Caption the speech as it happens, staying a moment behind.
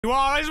You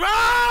are as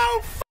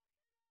well.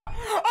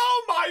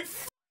 Oh my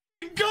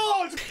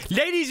God!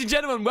 Ladies and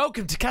gentlemen,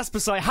 welcome to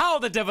Caspersight. How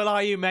the devil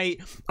are you,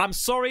 mate? I'm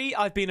sorry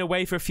I've been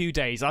away for a few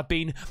days. I've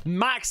been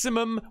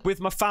maximum with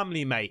my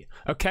family, mate.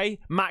 Okay?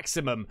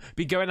 Maximum.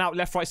 Been going out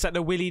left, right,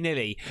 centre,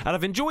 willy-nilly. And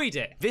I've enjoyed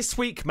it. This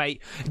week,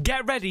 mate,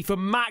 get ready for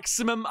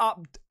maximum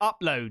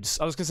uploads.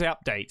 I was going to say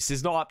updates.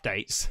 It's not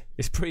updates.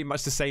 It's pretty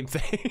much the same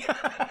thing.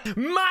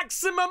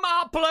 Maximum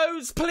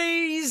uploads,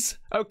 please!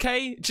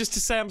 Okay? Just to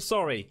say I'm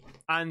sorry.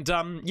 And,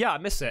 yeah, I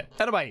miss it.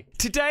 Anyway,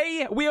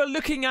 today we are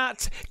looking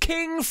at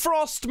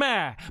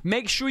Kingfrostmare.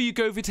 Make sure you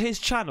go over to his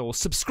channel,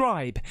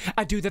 subscribe,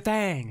 and do the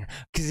thing,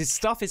 because his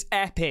stuff is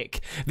epic.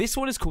 This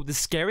one is called The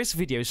Scariest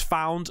Videos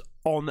Found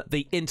on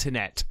the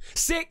Internet.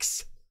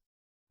 6!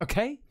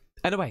 Okay?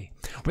 Anyway,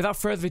 without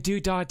further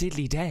ado, dar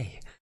diddly day,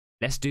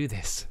 let's do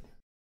this.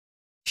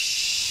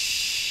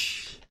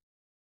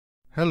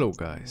 Hello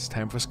guys,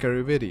 time for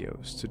scary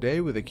videos.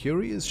 Today with a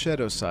curious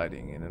shadow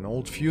sighting in an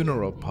old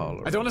funeral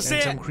parlor I don't want to see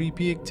and it. some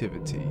creepy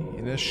activity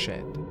in a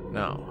shed.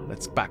 Now,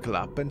 let's buckle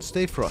up and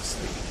stay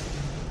frosty.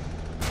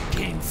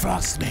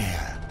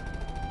 Kingfrostmare.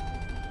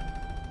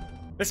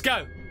 Let's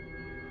go.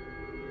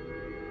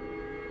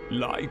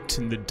 Light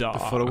in the dark.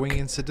 The following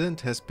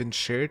incident has been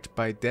shared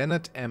by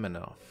Denat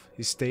Amanoff.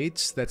 He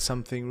states that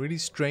something really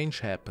strange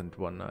happened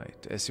one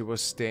night as he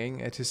was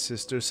staying at his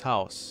sister's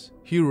house.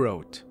 He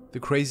wrote, "The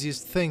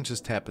craziest thing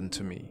just happened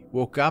to me.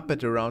 Woke up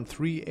at around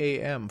 3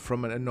 AM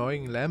from an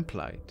annoying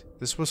lamplight.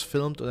 This was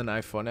filmed on an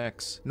iPhone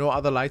X. No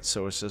other light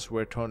sources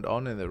were turned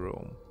on in the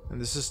room. And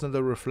this is not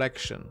a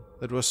reflection.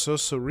 That was so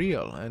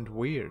surreal and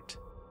weird."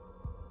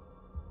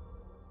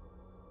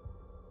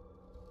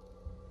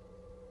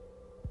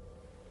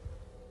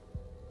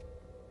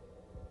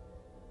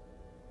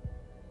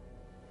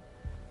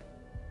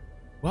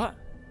 What?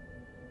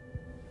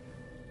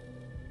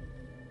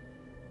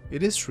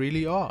 It is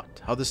really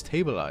odd how this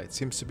table light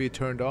seems to be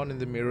turned on in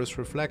the mirror's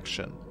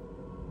reflection.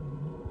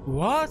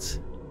 What?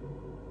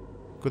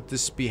 Could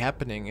this be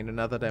happening in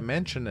another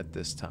dimension at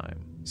this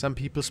time? Some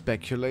people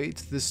speculate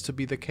this to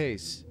be the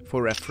case.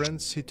 For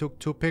reference, he took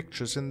 2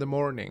 pictures in the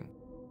morning.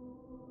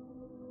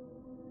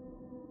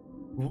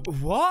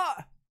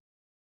 What?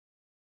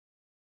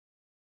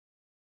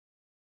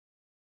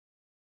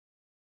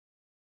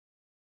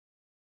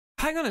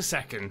 Hang on a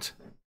second.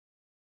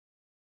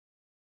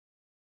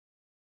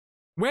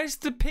 Where's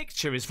the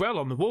picture as well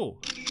on the wall?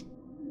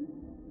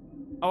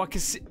 Oh, I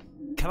can see.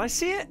 Can I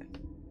see it?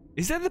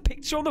 Is there the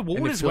picture on the wall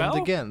And it as filmed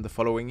well? again the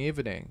following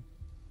evening.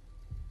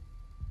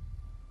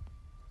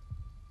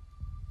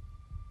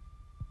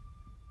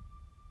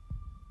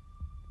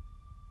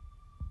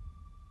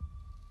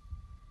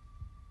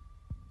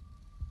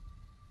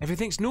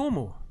 Everything's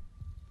normal.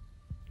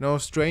 No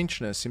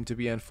strangeness seemed to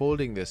be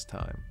unfolding this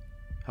time.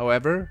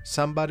 However,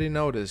 somebody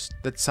noticed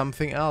that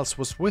something else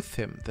was with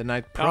him the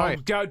night prior.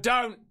 Oh, go,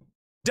 don't.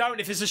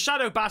 Don't. If it's a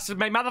shadow bastard,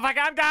 mate, motherfucker,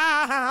 I'm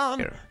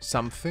down.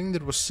 Something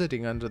that was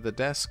sitting under the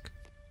desk.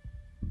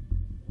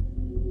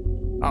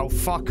 Oh,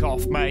 fuck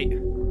off, mate.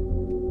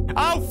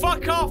 Oh,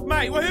 fuck off,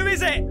 mate. Well, who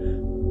is it?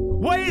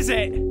 What is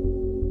it?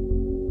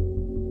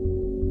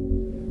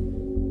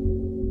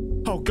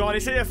 Oh, God,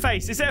 is it a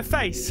face? Is it a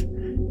face?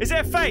 Is it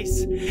a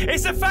face?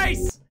 It's a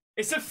face!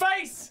 It's a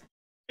face!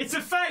 It's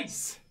a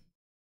face!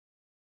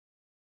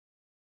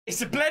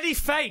 It's a bloody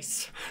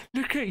face!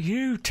 Look at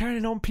you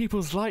turning on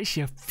people's lights,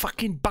 you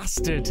fucking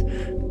bastard!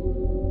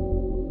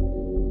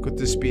 Could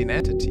this be an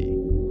entity?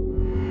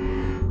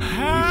 People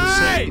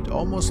Hey! say it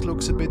almost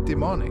looks a bit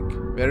demonic,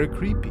 very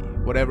creepy,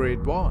 whatever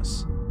it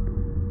was.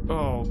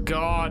 Oh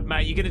God,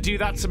 mate, you're gonna do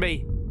that to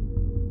me?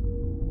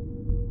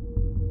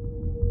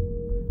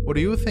 What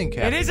do you think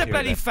happened It is a here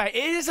bloody face.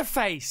 It is a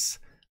face.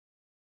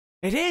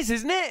 It is,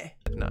 isn't it?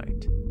 that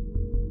night?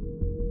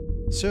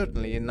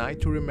 Certainly a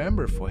night to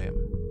remember for him.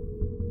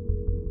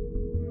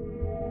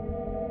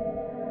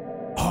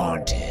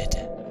 Haunted.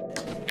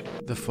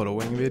 The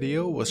following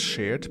video was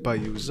shared by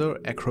user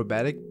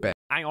Acrobatic Bet,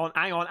 Hang on.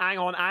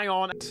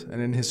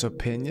 and in his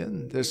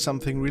opinion, there's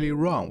something really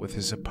wrong with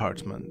his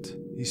apartment.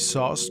 He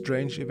saw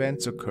strange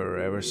events occur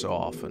ever so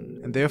often,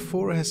 and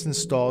therefore has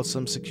installed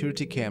some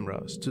security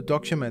cameras to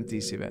document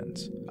these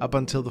events. Up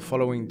until the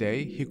following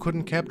day, he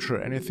couldn't capture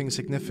anything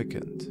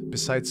significant,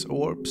 besides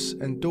orbs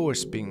and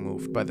doors being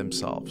moved by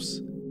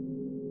themselves.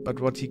 But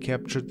what he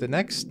captured the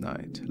next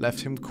night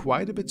left him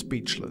quite a bit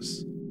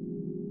speechless.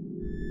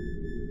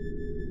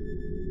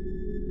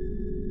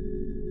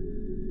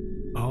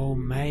 Oh,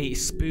 mate,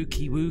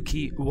 spooky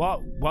wooky.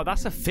 What? Well,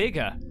 that's a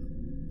figure.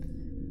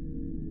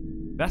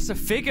 That's a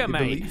figure, He mate.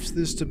 believes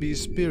this to be a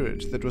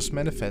spirit that was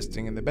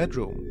manifesting in the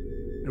bedroom,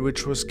 and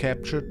which was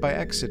captured by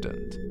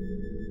accident.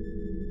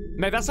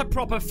 Mate, that's a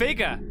proper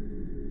figure.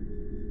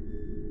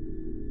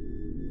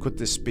 Could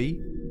this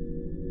be?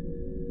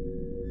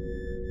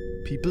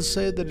 People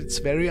say that it's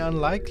very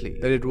unlikely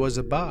that it was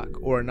a bug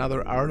or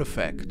another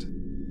artifact.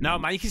 No,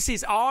 man, you can see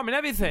his arm and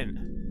everything.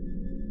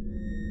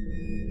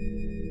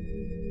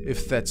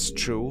 If that's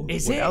true,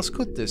 Is what it? else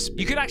could this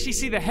be? You could actually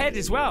see the head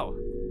as well.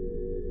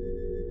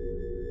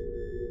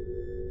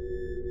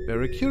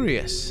 Very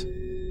curious.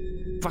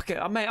 Fucking,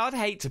 mate, I'd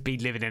hate to be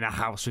living in a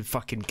house with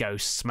fucking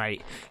ghosts,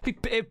 mate.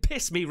 It'd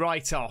piss me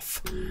right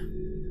off.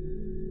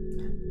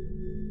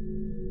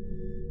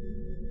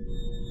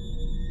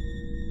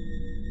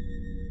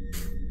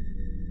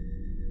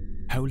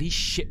 Holy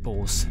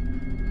shitballs.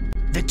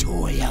 The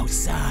toy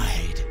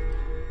outside.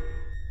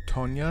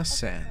 Tonya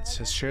Sands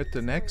has shared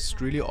the next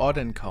really odd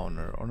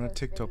encounter on her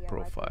TikTok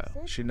profile.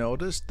 She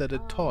noticed that a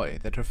toy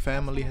that her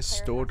family has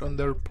stored on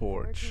their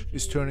porch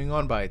is turning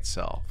on by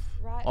itself.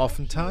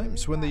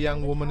 Oftentimes, when the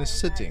young woman is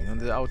sitting on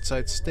the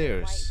outside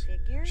stairs,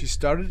 she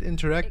started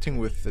interacting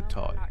with the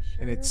toy,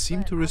 and it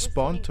seemed to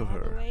respond to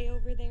her.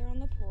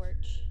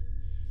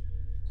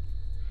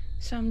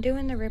 So I'm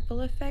doing the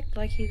ripple effect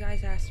like you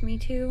guys asked me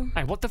to.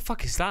 Hey, what the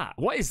fuck is that?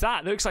 What is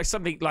that? It looks like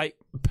something like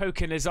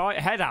poking his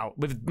head out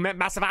with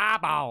massive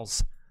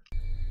eyeballs.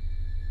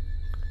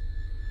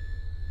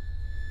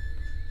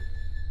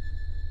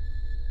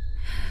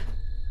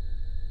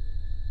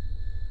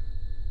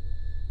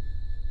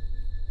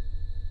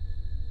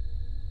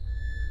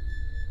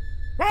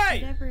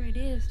 Right! Whatever it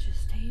is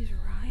just stays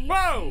right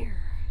Whoa! there.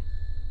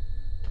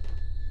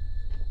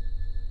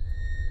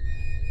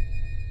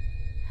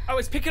 Oh,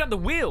 it's picking up the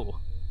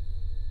wheel.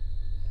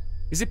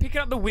 Is it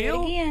picking up the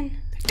wheel? Do it again.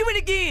 Do it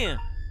again.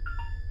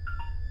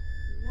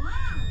 Wow,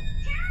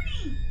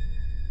 turning.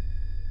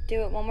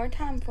 Do it one more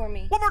time for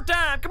me. One more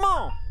time, come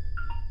on.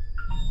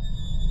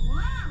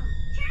 Wow,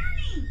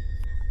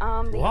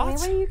 turning. The only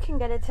way you can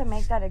get it to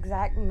make that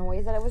exact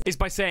noise that it was is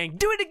by saying,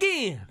 do it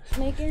again.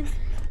 making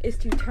is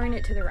to turn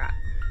it to the right.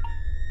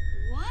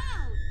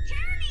 Wow,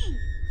 turning.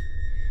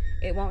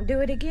 It won't do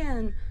it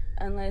again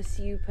unless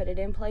you put it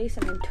in place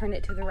and then turn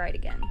it to the right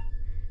again.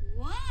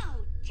 Wow,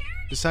 turning.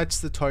 Besides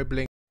the toy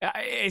blinking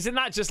Isn't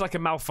that just like a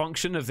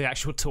malfunction of the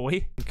actual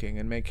toy?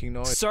 and making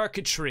noises,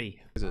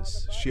 Circuitry.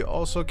 she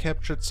also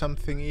captured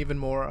something even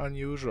more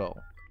unusual.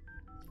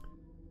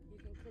 You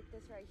can click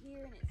this right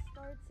here and it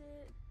starts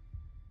it.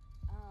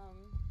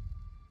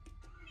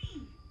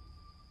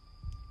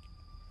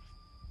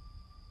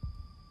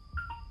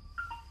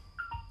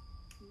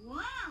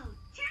 Wow,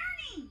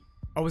 turning.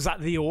 Oh, was that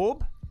the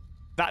orb?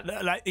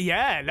 That, like,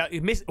 yeah,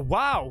 like,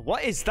 wow,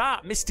 what is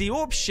that? Misty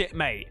orb shit,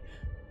 mate.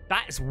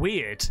 That's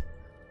weird.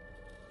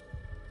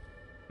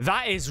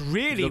 That is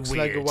really It looks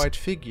weird. like a white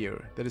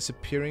figure that is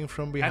appearing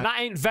from behind And that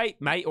ain't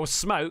vape, mate, or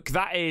smoke.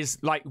 That is,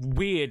 like,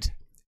 weird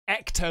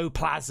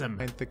ectoplasm.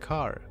 the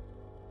car.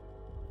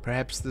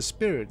 Perhaps the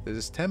spirit that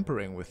is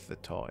tampering with the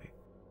toy.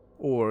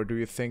 Or do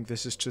you think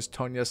this is just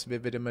Tonya's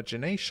vivid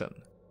imagination?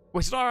 Well,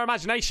 it's not our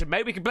imagination,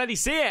 mate. We can bloody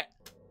see it.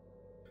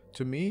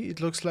 To me, it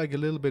looks like a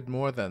little bit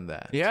more than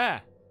that.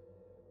 Yeah.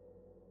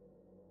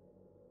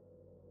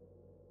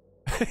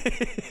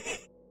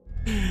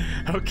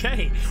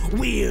 Okay.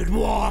 Weird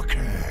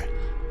Walker.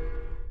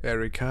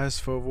 Erica has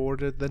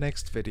forwarded the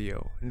next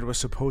video, and it was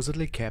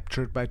supposedly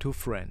captured by two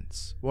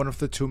friends. One of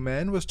the two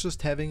men was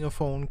just having a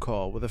phone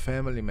call with a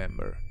family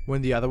member,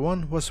 when the other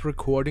one was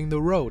recording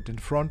the road in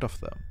front of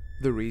them.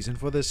 The reason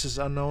for this is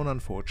unknown,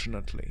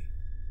 unfortunately.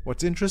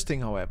 What's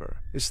interesting, however,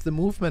 is the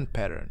movement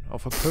pattern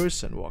of a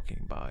person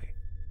walking by.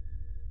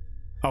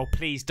 Oh,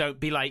 please don't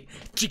be like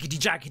jiggity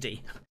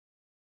jaggedy.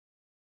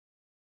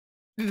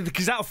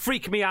 Because that'll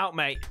freak me out,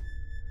 mate.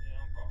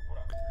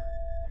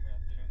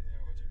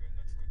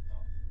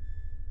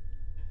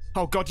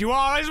 Oh god, you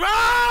are as well!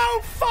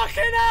 Oh,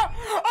 fucking hell!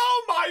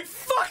 Oh my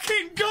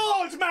fucking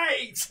god,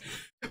 mate!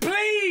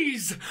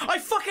 Please! I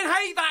fucking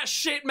hate that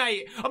shit,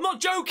 mate! I'm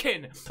not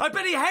joking! I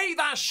bloody hate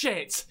that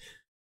shit!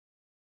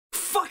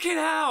 Fucking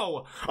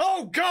hell!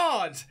 Oh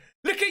god!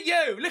 Look at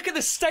you! Look at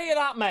the state of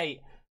that,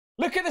 mate!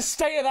 Look at the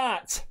state of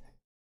that!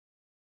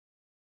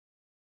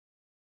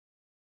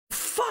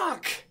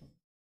 Fuck!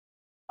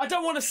 I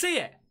don't want to see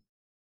it!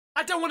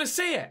 I don't want to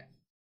see it!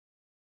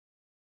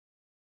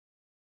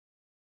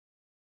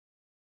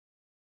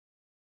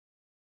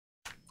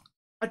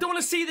 I don't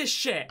want to see this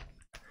shit.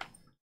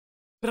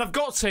 But I've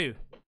got to.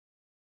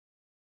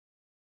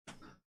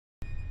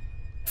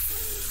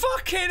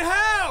 Fucking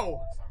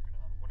hell!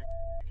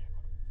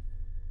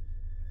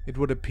 It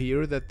would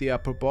appear that the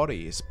upper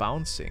body is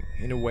bouncing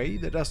in a way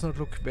that does not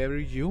look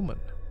very human.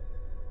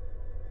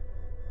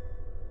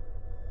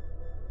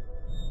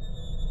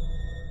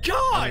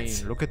 God! I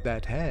mean, look at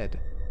that head.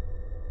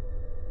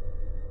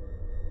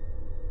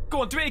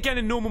 Go on, do it again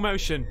in normal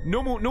motion.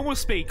 Normal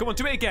speed. Go on,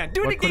 do it again.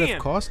 Do it What again! could have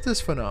caused this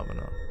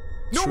phenomenon?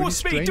 It's Normal really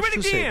speed, strange do it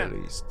to say again! the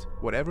least.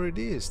 Whatever it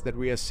is that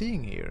we are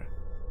seeing here.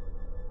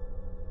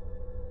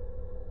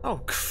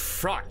 Oh,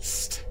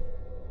 Christ.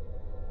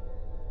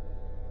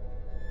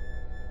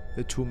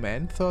 The two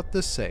men thought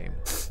the same.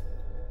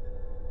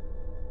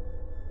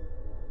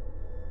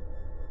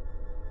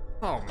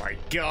 Oh my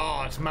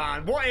god,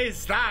 man. What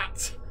is that?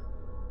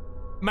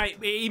 Mate,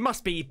 he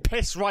must be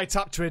pissed right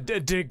up to a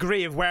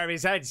degree of where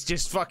his head's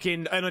just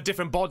fucking on a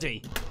different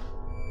body.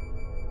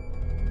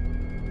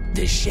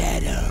 The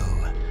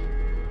shadow.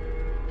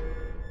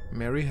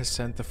 Mary has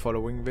sent the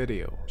following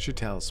video. She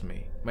tells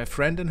me, my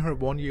friend and her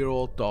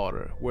 1-year-old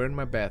daughter were in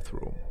my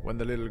bathroom when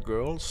the little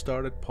girl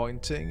started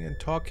pointing and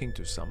talking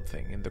to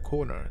something in the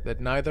corner that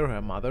neither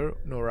her mother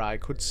nor I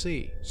could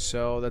see.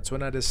 So that's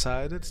when I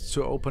decided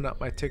to open up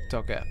my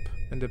TikTok app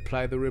and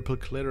apply the ripple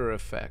glitter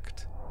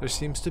effect. There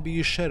seems to be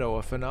a shadow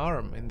of an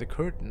arm in the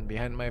curtain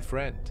behind my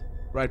friend.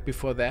 Right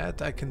before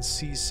that, I can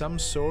see some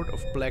sort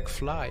of black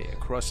fly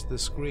across the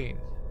screen.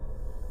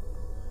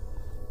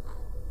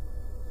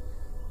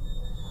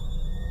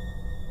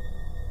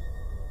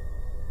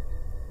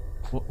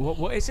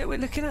 What is it we're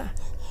looking at?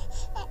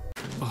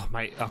 Oh,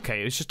 mate,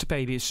 okay, it's just a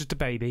baby, it's just a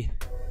baby.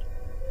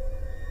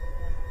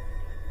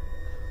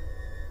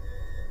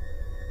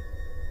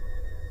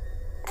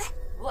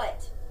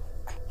 What?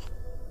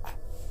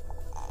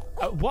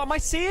 What am I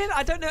seeing?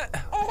 I don't know.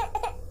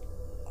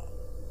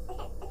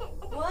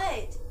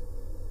 What?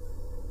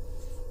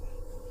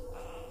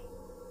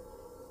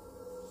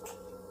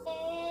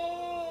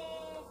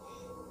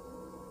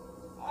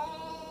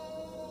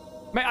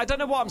 Mate, I don't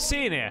know what I'm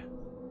seeing here.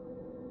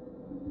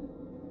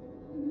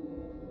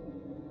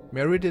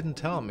 Mary didn't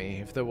tell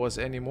me if there was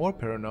any more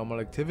paranormal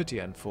activity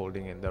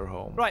unfolding in their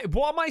home. Right,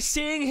 what am I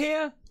seeing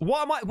here?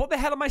 What the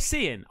hell am I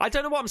seeing? I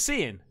don't know what I'm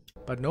seeing.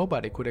 But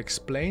nobody could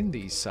explain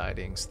these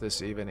sightings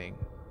this evening.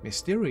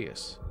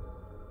 Mysterious.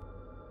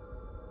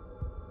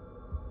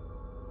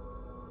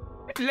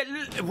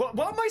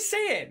 What am I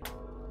seeing?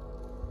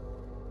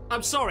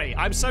 I'm sorry.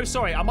 I'm so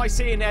sorry. I might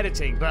see it in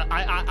editing, but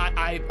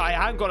I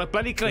haven't got a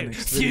bloody clue. The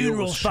next video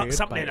Funeral was fuck shared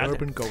something. by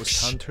Urban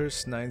Ghost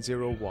Hunters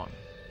 901.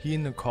 He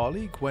and a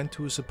colleague went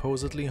to a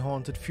supposedly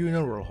haunted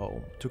funeral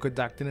home to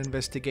conduct an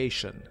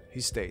investigation,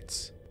 he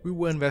states. We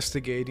were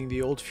investigating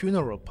the old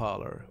funeral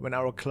parlor when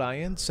our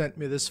client sent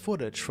me this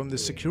footage from the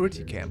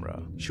security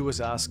camera. She was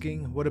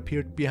asking what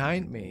appeared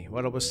behind me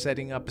while I was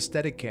setting up a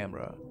static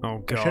camera. Oh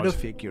god. A shadow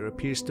figure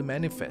appears to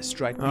manifest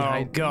right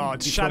behind me before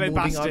Shadow moving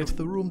bastard. out of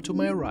the room to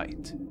my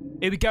right.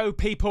 Here we go,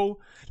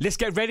 people. Let's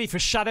get ready for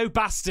Shadow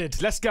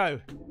Bastard. Let's go.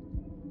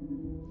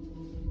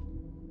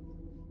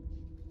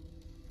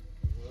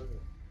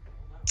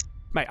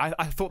 Mate,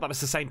 I thought that was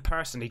the same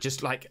person. He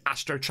just, like,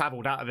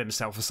 astro-traveled out of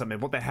himself or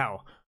something. What the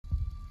hell?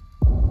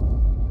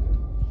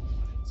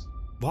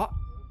 What?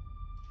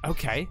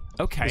 Okay,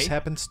 okay. This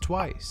happens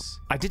twice.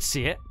 I did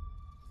see it.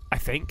 I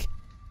think.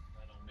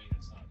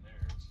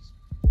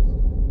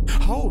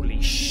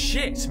 Holy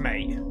shit,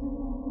 mate.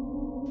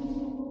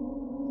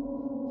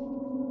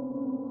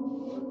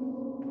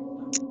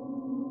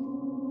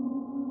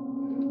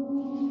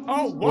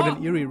 Oh, what? What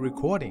an eerie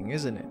recording,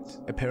 isn't it?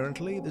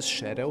 Apparently, this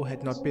shadow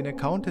had not been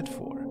accounted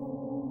for.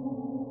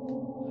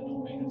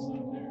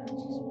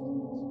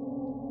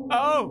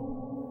 Oh!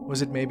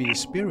 Was it maybe a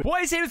spirit?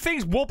 What is it with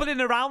things wobbling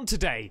around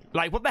today?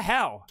 Like, what the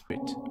hell?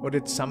 Or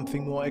did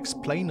something more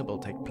explainable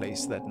take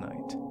place that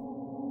night?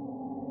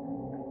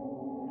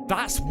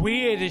 That's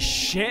weird as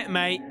shit,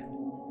 mate.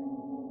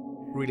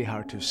 Really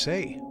hard to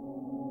say.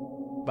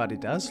 But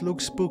it does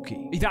look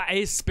spooky. That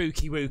is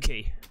spooky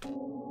wooky.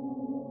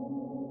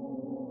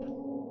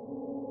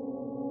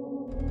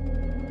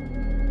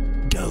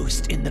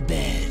 Ghost in the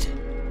bed.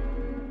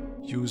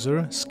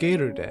 User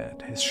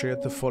SkaterDad has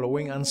shared the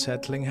following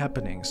unsettling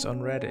happenings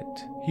on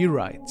Reddit. He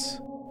writes,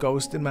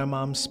 Ghost in my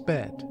mom's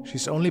bed.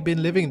 She's only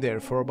been living there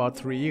for about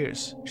 3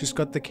 years. She's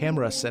got the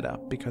camera set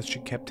up because she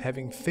kept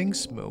having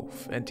things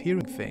move and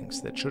hearing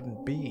things that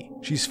shouldn't be.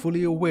 She's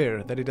fully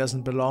aware that it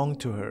doesn't belong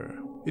to her.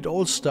 It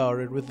all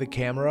started with the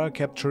camera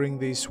capturing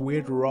these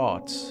weird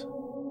rods.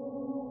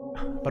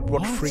 But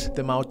what freaked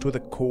them out to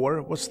the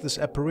core was this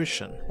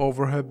apparition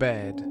over her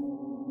bed.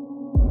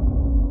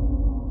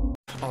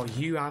 Oh,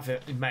 you have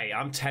it, mate.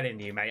 I'm telling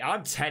you, mate.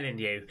 I'm telling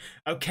you.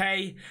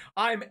 Okay?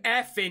 I'm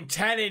effing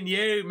telling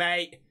you,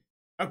 mate.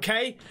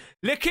 Okay?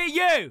 Look at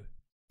you.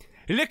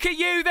 Look at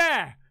you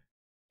there.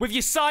 With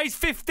your size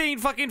 15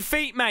 fucking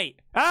feet, mate.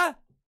 Huh?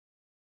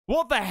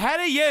 What the hell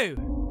are you?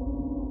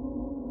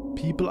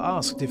 People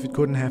asked if it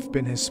couldn't have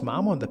been his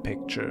mom on the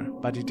picture,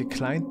 but he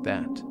declined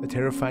that. A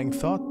terrifying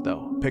thought,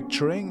 though.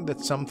 Picturing that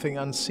something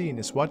unseen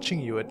is watching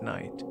you at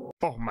night.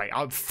 Oh, mate,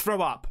 I would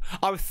throw up.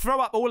 I would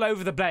throw up all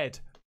over the bed.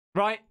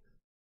 Right?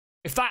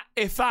 If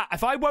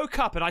I woke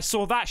up and I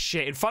saw that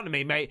shit in front of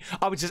me, mate,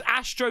 I would just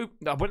I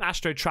wouldn't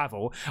astro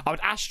travel. I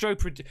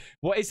would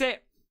what is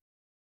it?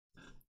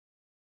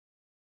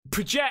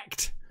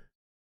 Project.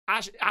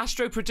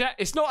 Astro project.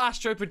 It's not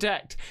astro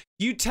project.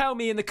 You tell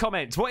me in the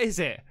comments. What is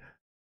it?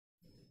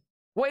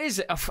 What is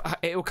it?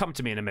 It will come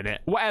to me in a minute.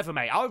 Whatever,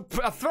 mate. I'll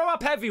throw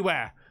up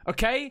everywhere.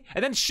 Okay?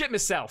 And then shit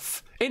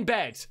myself in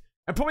bed.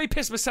 And probably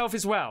piss myself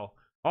as well.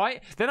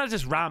 Alright? Then I'll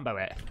just Rambo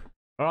it.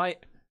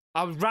 Alright?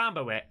 I'll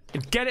Rambo it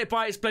and get it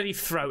by its bloody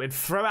throat and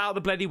throw it out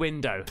the bloody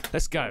window.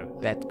 Let's go.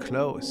 That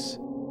close.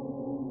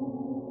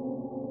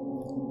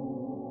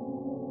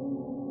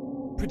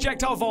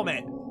 Projectile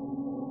vomit.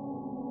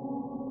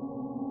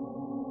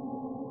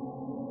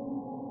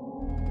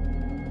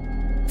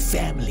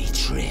 Family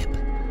trip.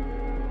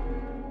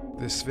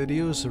 This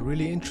video is a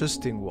really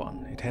interesting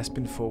one. It has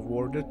been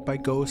forwarded by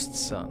Ghost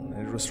Son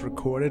and it was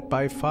recorded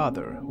by a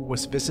father who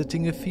was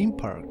visiting a theme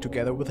park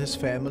together with his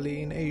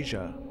family in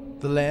Asia.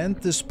 The land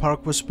this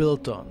park was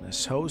built on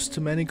is host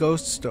to many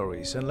ghost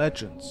stories and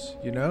legends.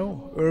 You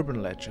know,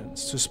 urban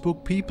legends to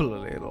spook people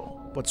a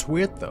little. What's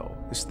weird though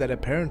is that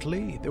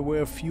apparently there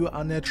were a few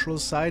unnatural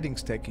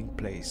sightings taking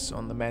place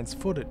on the man's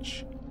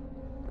footage.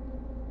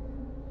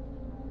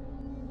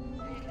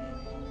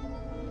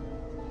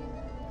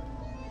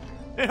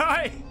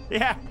 Hi!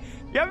 Yeah,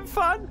 you having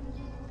fun?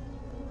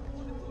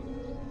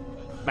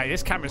 Mate,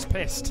 this camera's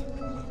pissed.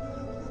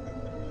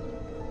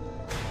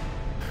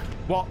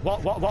 What? What?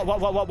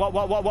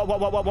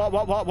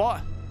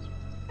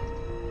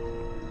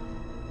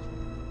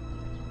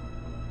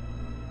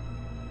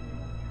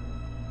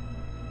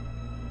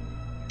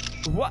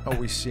 Are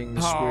we seeing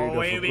the spirit of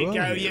a here we go,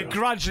 girl you here?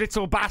 grudge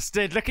little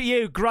bastard. Look at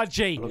you,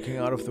 grudgy. Looking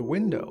out of the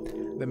window,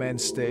 the man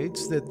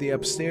states that the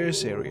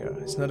upstairs area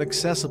is not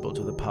accessible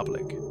to the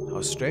public.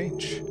 How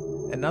strange.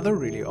 Another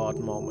really odd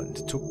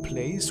moment took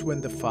place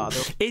when the father...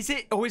 Is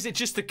it, or is it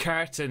just the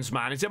curtains,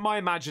 man? Is it my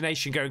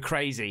imagination going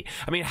crazy?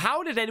 I mean,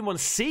 how did anyone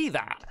see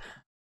that?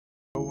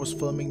 was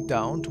filming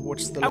down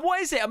towards the... And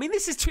what is it? I mean,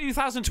 this is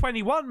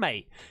 2021,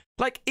 mate.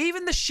 Like,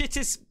 even the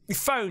shittest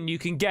phone you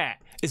can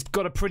get has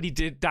got a pretty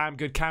damn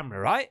good camera,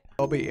 right?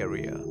 Lobby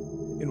area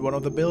in one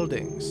of the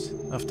buildings.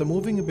 After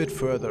moving a bit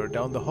further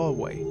down the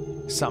hallway,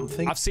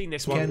 something I've seen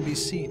this one. Can be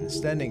seen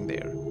standing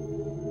there.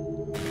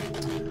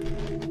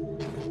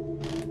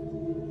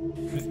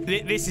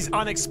 This is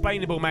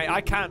unexplainable, mate.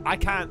 I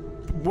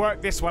can't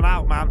work this one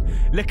out,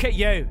 man. Look at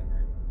you.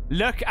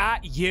 Look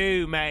at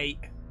you, mate.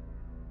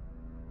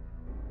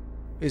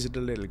 Is it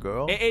a little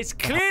girl? It is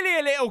clearly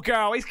a little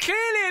girl. It's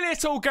clearly a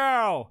little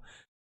girl.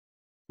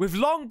 With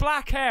long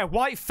black hair,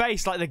 white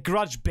face like the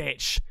Grudge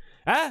bitch.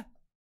 Huh?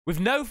 With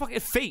no fucking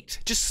feet.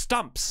 Just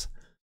stumps.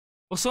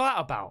 What's all that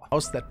about?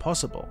 How's that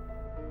possible?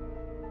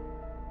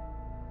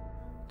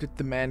 Did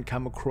the man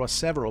come across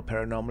several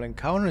paranormal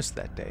encounters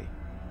that day?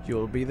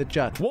 You'll be the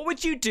judge. What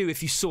would you do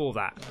if you saw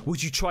that?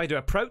 Would you try to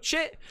approach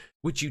it?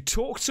 Would you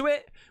talk to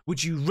it?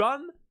 Would you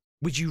run?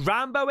 Would you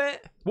Rambo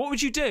it? What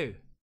would you do?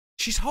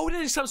 She's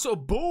holding some sort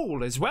of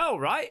ball as well,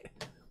 right?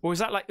 Or is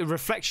that like the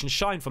reflection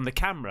shine from the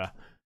camera?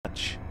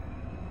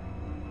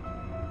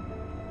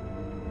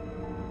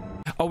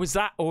 Oh, is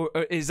that, or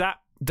is that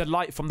the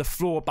light from the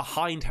floor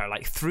behind her,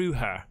 like through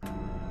her?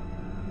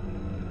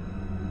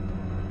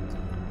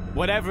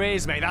 Whatever it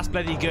is, mate, that's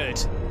bloody good.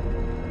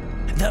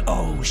 The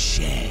old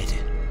shed.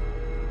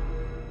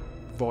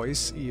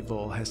 Voice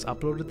Evil has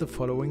uploaded the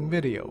following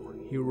video.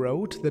 He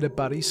wrote that a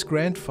buddy's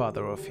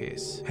grandfather of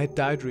his had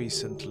died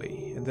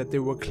recently and that they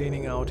were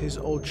cleaning out his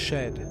old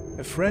shed.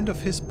 A friend of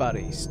his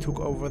buddy's took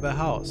over the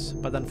house,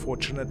 but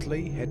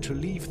unfortunately had to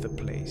leave the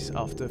place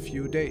after a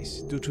few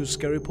days due to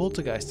scary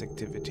poltergeist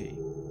activity.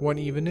 One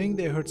evening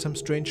they heard some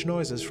strange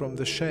noises from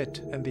the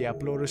shed and the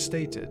uploader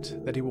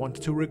stated that he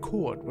wanted to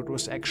record what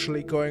was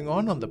actually going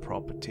on the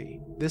property.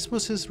 This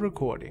was his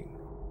recording.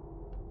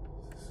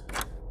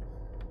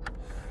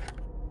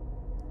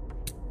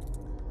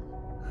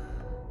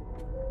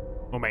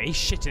 Oh, mate, he's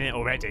shitting it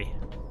already.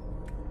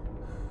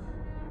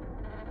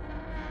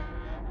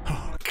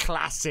 Oh,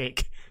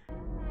 classic.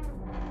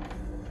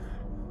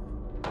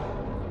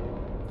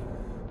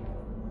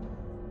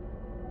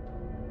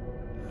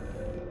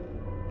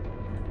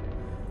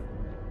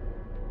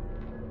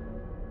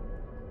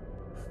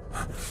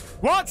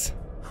 What?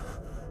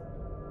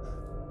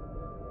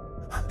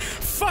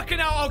 Fucking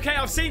hell, okay,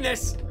 I've seen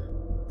this.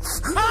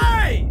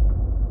 Hey!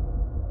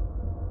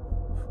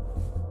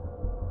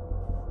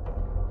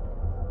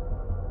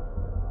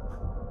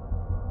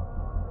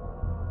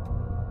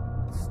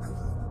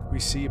 We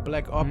see a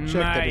black object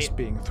that is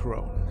being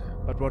thrown.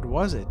 But what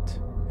was it?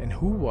 And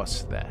who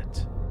was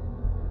that?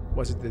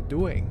 Was it the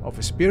doing of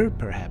a spirit,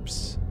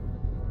 perhaps?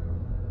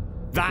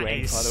 That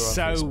is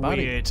so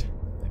weird.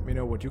 Let me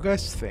know what you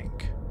guys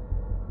think.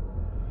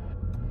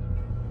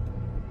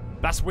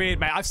 That's weird,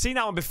 mate. I've seen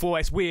that one before.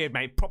 It's weird,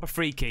 mate. Proper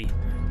freaky.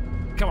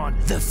 Come on.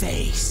 The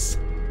face.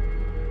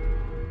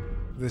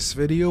 This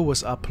video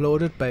was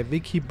uploaded by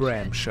Vicky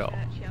Bramshaw,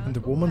 and the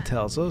woman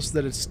tells us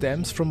that it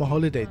stems from a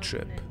holiday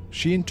trip.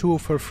 She and two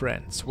of her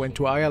friends went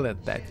to Ireland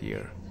that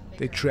year.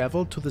 They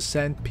traveled to the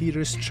St.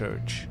 Peter's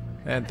Church,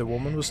 and the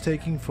woman was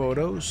taking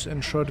photos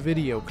and shot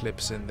video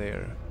clips in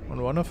there.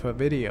 On one of her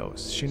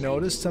videos, she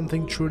noticed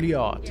something truly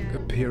odd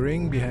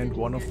appearing behind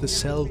one of the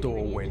cell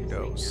door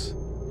windows.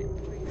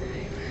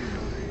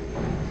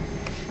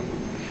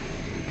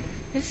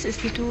 This is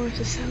the door of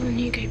the cell in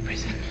Newquay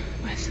prison,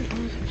 where St.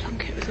 Oliver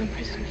Plunkett was in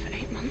prison for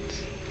 8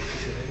 months.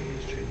 It's a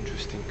very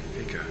interesting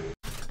figure.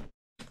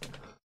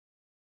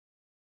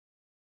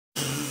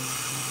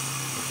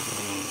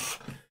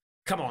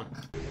 Come on.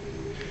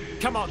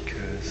 Come on.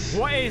 Because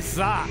what is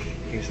that?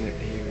 Isn't it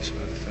he was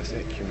one of the first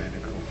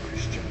ecumenical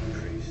Christian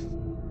priests?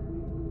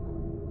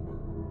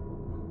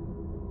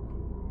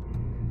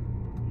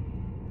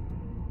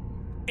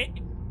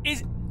 It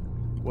is.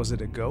 Was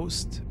it a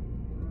ghost?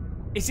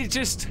 Is it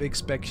just... Vic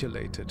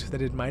speculated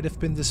that it might have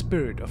been the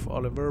spirit of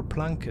Oliver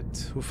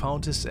Plunkett who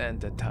found his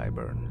end at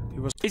Tyburn. He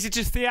was... Is it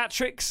just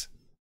theatrics?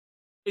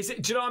 Is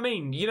it? Do you know what I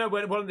mean? You know,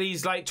 when one of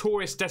these like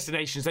tourist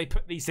destinations, they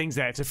put these things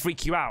there to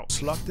freak you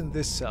out. locked in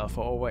this cell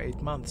for over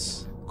 8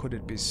 months. Could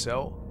it be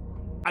so?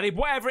 And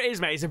whatever it is,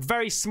 mate, it's a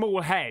very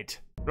small head,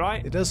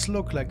 right? It does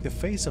look like the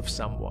face of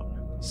someone.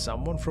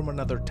 Someone from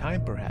another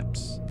time,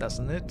 perhaps,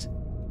 doesn't it?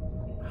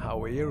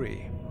 How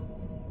eerie.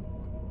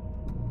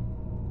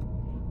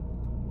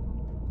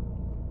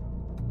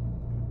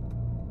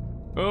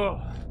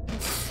 Oh.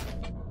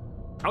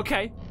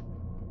 Okay.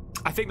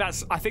 I think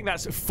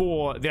that's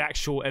for the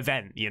actual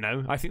event, you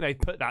know? I think they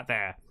put that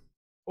there.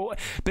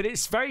 But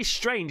it's very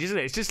strange, isn't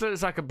it? It just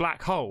looks like a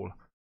black hole.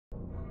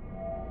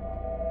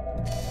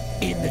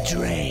 In the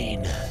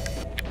drain.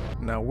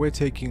 Now we're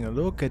taking a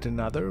look at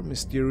another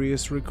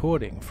mysterious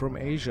recording from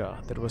Asia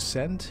that was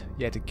sent,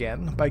 yet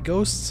again, by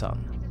Ghost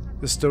Son.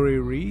 The story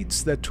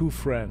reads that 2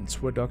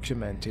 friends were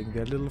documenting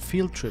their little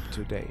field trip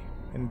today,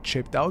 and it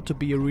shaped out to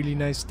be a really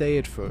nice day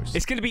at first.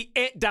 It's gonna be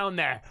it down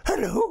there.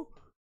 Hello?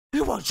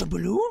 You want some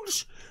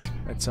balloons?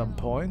 At some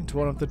point,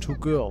 one of the 2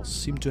 girls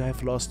seemed to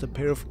have lost a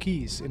pair of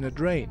keys in a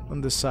drain on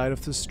the side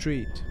of the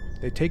street.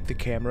 They take the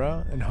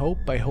camera and hope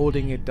by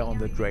holding it down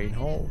the drain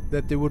hole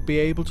that they would be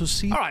able to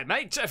see Alright,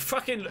 mate,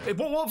 fucking...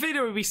 What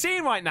video are we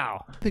seeing right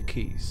now? the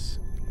keys.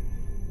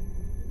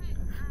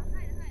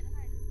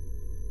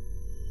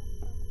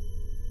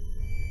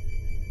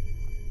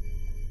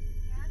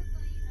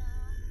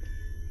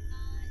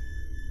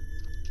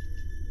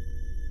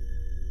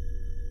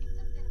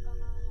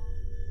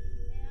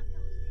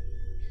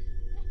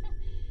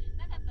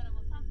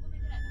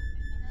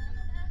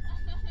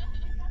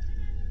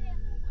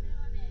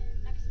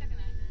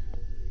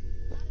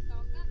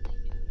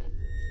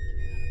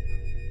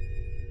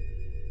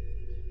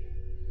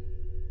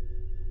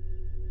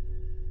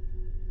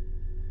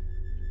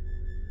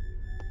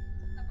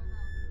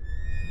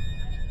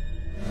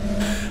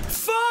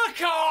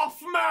 Fuck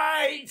off,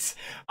 mate!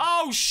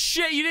 Oh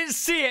shit, you didn't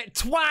see it,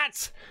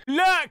 twat!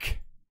 Look!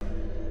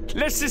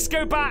 Let's just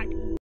go back.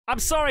 I'm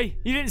sorry,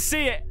 you didn't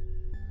see it.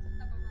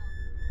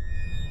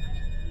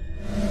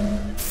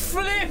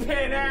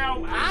 Flipping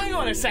out! Hang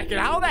on a second,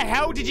 how the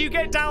hell did you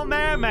get down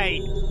there,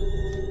 mate?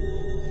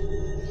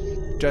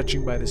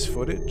 Judging by this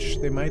footage,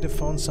 they might have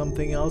found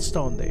something else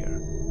down there.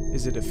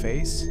 Is it a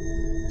face?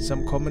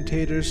 Some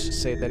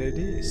commentators say that it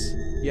is.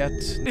 Yet...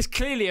 It's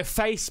clearly a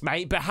face,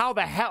 mate, but how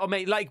the hell,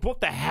 mate? Like, what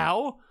the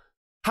hell?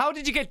 How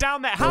did you get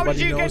down there? How did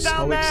you get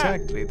down there? Nobody knows how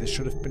exactly this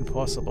should have been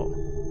possible.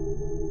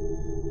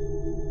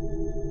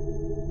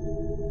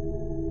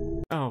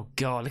 Oh,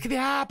 God. Look at the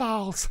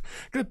eyeballs.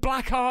 Look at the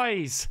black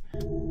eyes.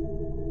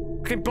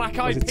 Look at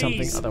black-eyed Was it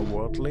peas. something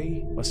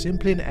otherworldly, or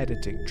simply an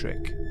editing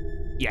trick?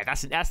 Yeah,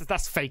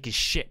 that's fake as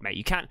shit, mate.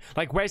 You can't...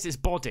 Like, where's this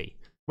body?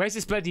 Where's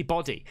this bloody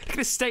body? Look at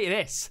the state of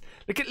this.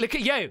 Look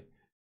at you.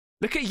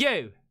 Look at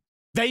you.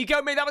 There you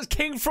go, mate. That was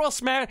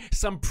Kingfrostmare.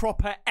 Some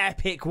proper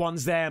epic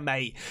ones there,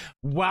 mate.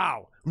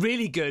 Wow.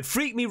 Really good.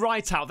 Freaked me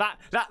right out.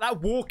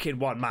 That walking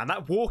one, man.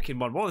 That walking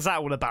one. What was that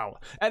all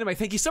about? Anyway,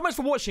 thank you so much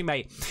for watching,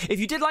 mate.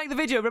 If you did like the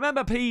video,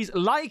 remember, please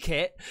like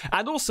it.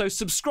 And also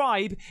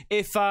subscribe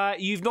if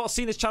you've not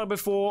seen this channel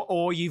before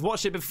or you've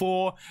watched it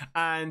before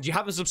and you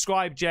haven't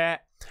subscribed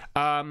yet.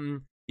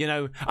 You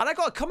know, and I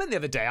got a comment the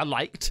other day I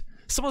liked.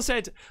 Someone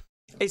said,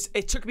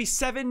 it took me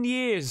 7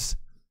 years.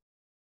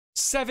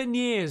 7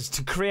 years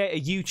to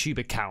create a YouTube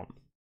account.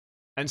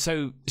 And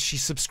so she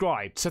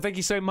subscribed. So thank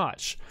you so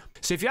much.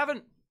 So if you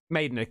haven't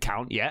made an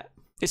account yet,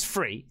 it's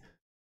free.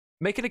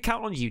 Make an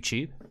account on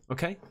YouTube,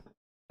 okay?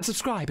 And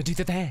subscribe and do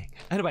the thing.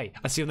 Anyway,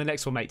 I'll see you on the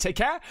next one, mate. Take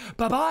care.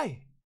 Bye-bye.